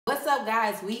What's up,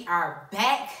 guys? We are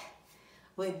back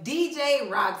with DJ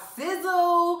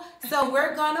ROXCIZZLE. So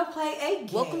we're gonna play a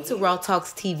game. Welcome to Raw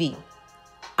Talks TV.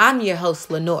 I'm your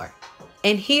host, Lenore,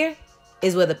 and here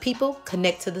is where the people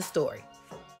connect to the story.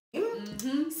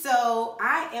 So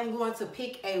I am going to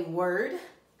pick a word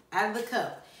out of the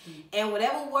cup, and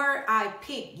whatever word I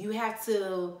pick, you have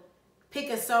to pick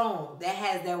a song that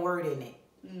has that word in it.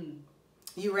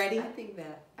 You ready? I think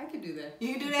that I can do that.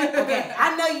 You can do that? Okay,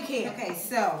 I know you can. Okay,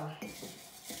 so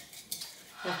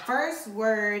the first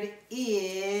word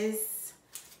is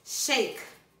shake.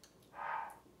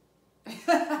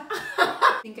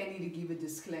 I think I need to give a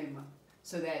disclaimer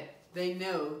so that they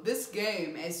know this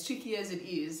game, as tricky as it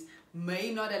is,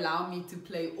 may not allow me to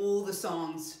play all the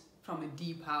songs from a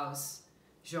deep house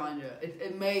genre.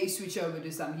 It may switch over to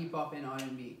some hip hop and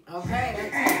R&B. Okay.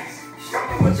 Hey.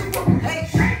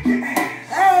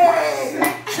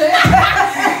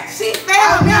 She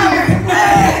found me.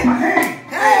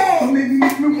 Hey.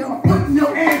 Yo,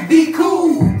 be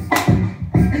cool.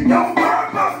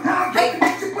 Hey.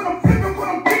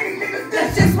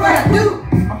 That's just what I do.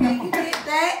 Okay, you did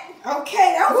that. Okay,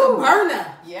 that was a burner.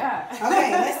 Yeah.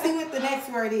 Okay, let's see what the next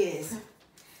word is.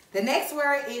 The next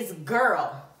word is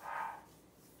girl.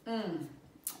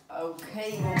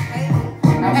 Okay.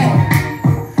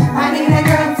 I need a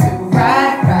girl to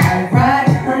ride.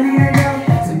 I need a girl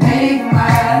to make my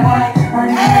life. I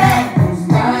need a girl who's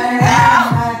mine.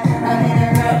 I need a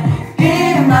girl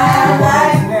in my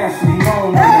life.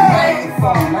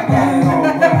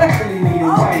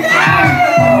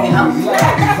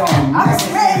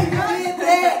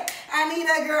 I need a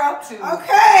girl to.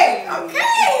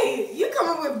 Okay. You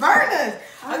coming with burners.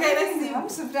 Okay, let's see. I'm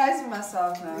surprising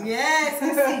myself now. Yes,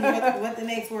 let's see what the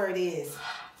next word is.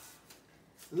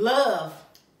 Love.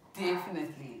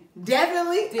 Definitely.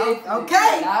 Definitely? Definitely.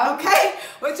 Okay.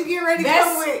 What you getting ready to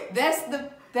come with?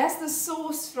 That's the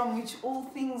source from which all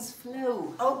things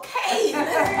flow. Okay.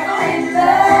 Let's In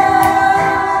love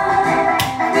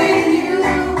with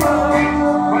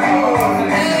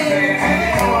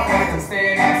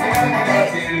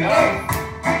you.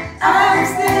 I'm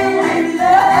still in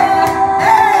love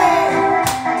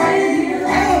with you.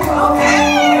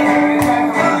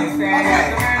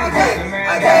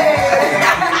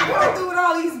 Going through with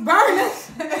all these burners.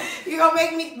 You're gonna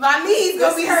make me, my knees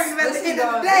gonna be hurting at the end of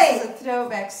the day. It's a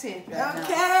throwback set right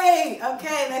now.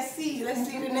 Okay, let's see the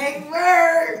next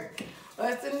word.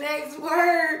 What's the next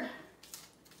word?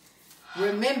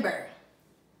 Remember.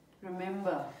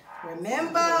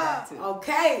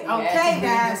 Okay,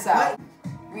 guys.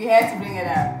 We had to bring it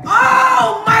out.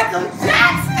 Oh, Michael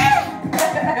Jackson!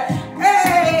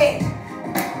 Hey!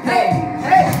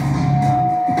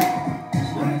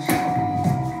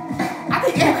 I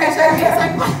think everybody should dance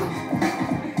like Michael.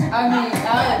 I mean,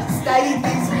 I studied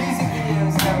these music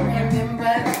videos, so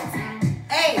Remember?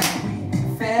 Hey!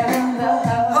 fell in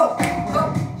love. Oh!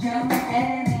 Young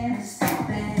and innocent.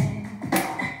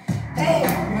 Hey!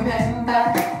 Remember?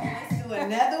 Let's do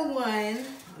another one.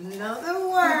 Another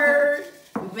word.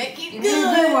 Make it Give me a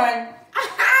good. good one.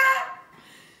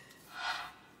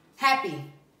 Happy.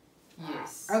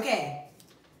 Yes. Okay.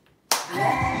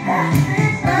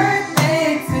 Happy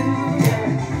birthday to you.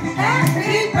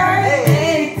 Happy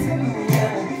birthday to you.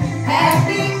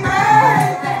 Happy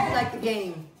birthday. I like the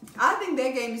game. I think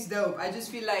that game is dope. I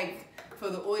just feel like for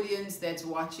the audience that's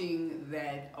watching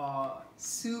that are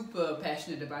super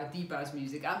passionate about deep house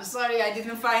music, I'm sorry I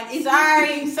didn't find it.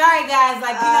 Sorry guys.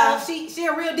 Like, you know, she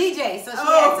a real DJ, so she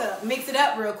had to mix it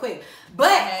up real quick.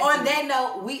 But on that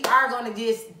note, we are gonna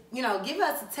just, you know, give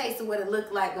us a taste of what it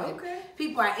looked like when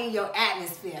people are in your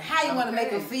atmosphere. How you want to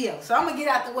make them feel. So I'm gonna get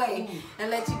out the way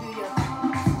and let you do your.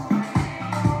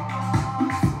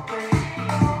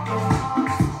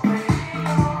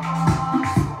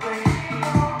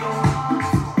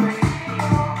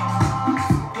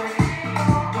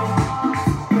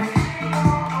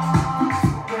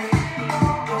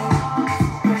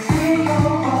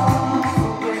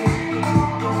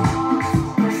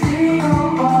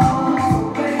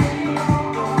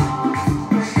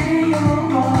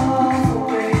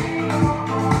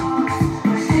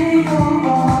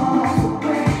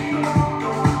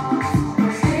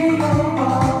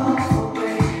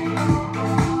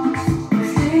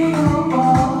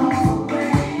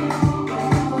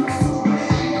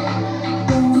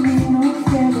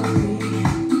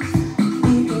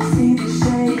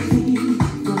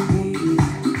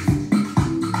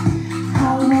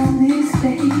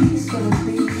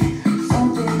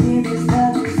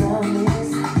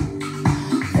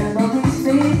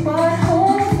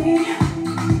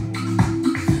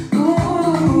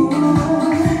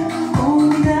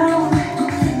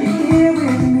 Here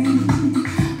with me.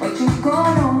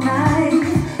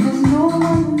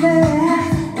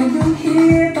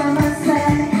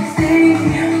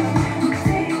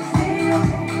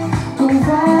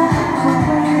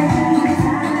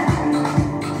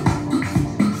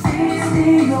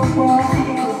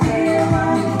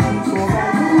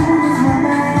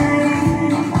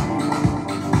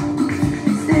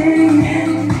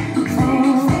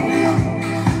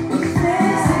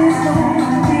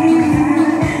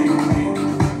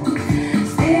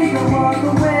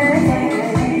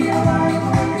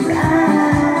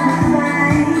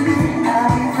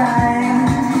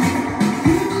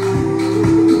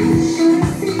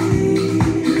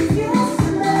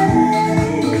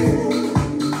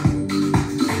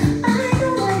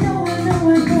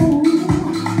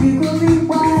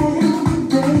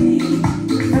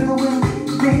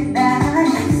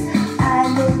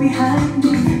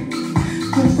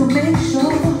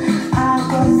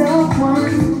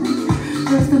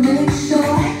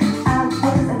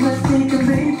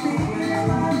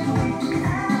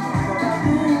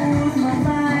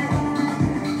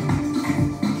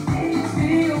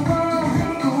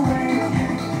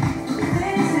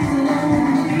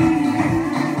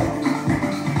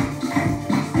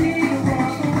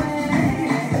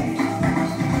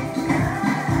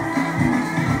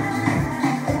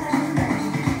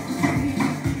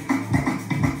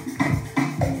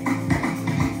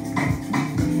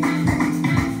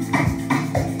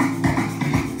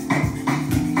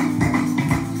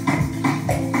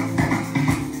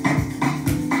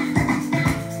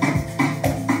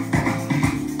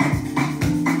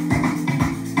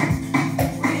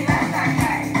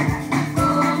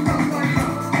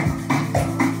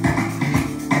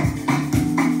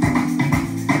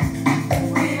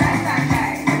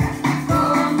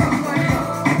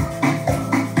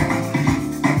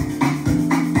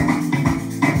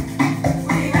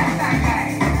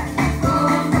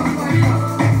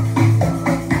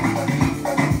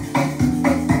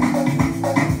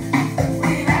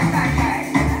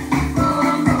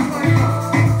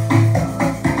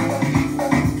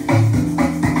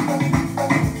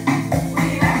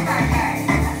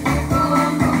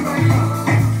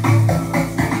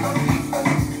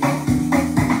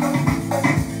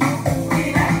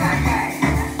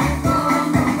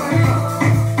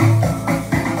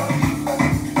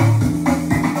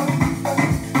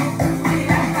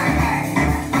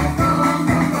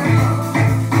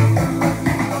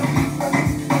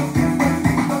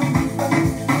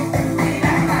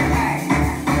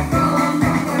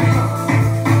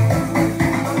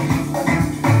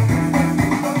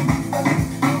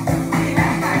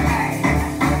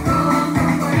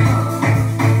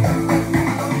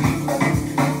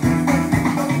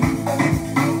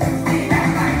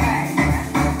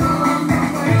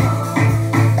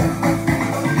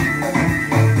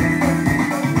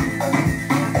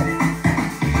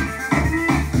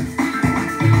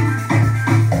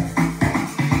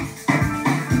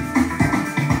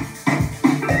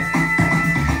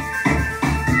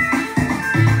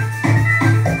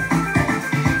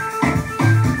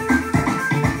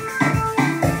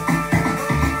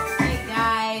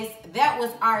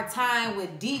 our time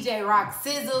with DJ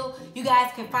ROXCIZZLE. You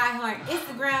guys can find her on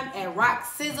Instagram at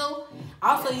ROXCIZZLE.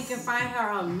 Also, you can find her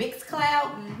on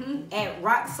Mixcloud at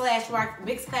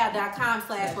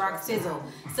mixcloud.com/ROXCIZZLE.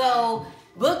 So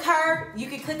book her. You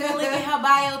can click the link in her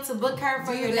bio to book her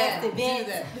for your next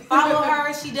event. Follow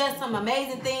her. She does some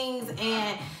amazing things,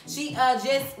 and she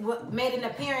just made an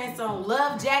appearance on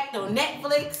Love Jacked on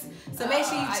Netflix. So make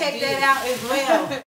sure you check that out as well.